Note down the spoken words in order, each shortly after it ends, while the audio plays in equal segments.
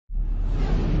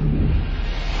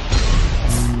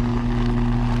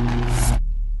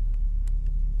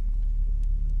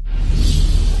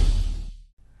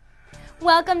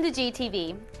Welcome to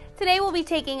GTV. Today we'll be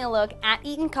taking a look at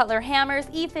Eaton Cutler-Hammer's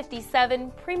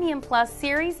E57 Premium Plus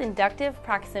Series Inductive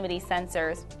Proximity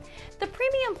Sensors. The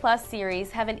Premium Plus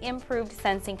series have an improved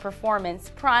sensing performance,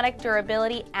 product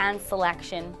durability, and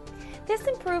selection. This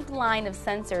improved line of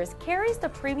sensors carries the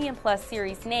Premium Plus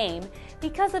series name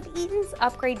because of Eaton's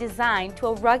upgrade design to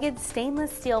a rugged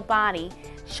stainless steel body,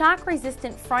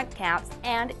 shock-resistant front caps,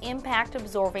 and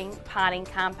impact-absorbing potting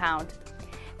compound.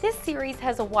 This series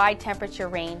has a wide temperature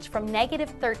range from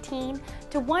 -13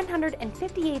 to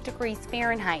 158 degrees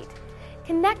Fahrenheit.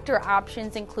 Connector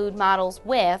options include models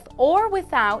with or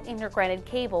without interthreaded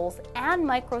cables and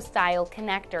micro-style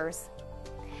connectors.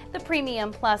 The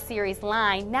Premium Plus series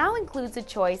line now includes a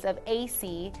choice of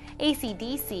AC,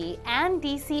 AC-DC, and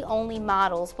DC-only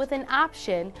models with an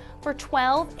option for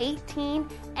 12, 18,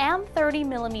 and 30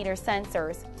 mm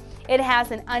sensors. It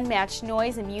has an unmatched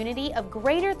noise immunity of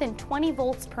greater than 20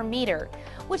 volts per meter,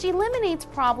 which eliminates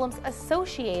problems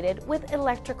associated with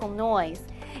electrical noise.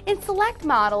 In select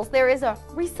models, there is a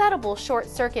resettable short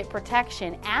circuit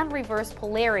protection and reverse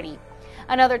polarity.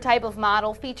 Another type of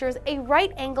model features a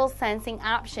right angle sensing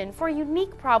option for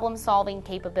unique problem-solving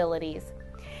capabilities.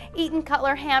 Eaton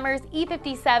Cutler-Hammer's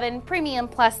E57 Premium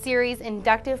Plus Series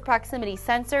Inductive Proximity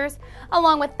Sensors,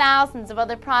 along with thousands of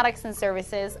other products and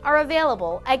services, are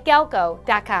available at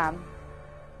Galco.com.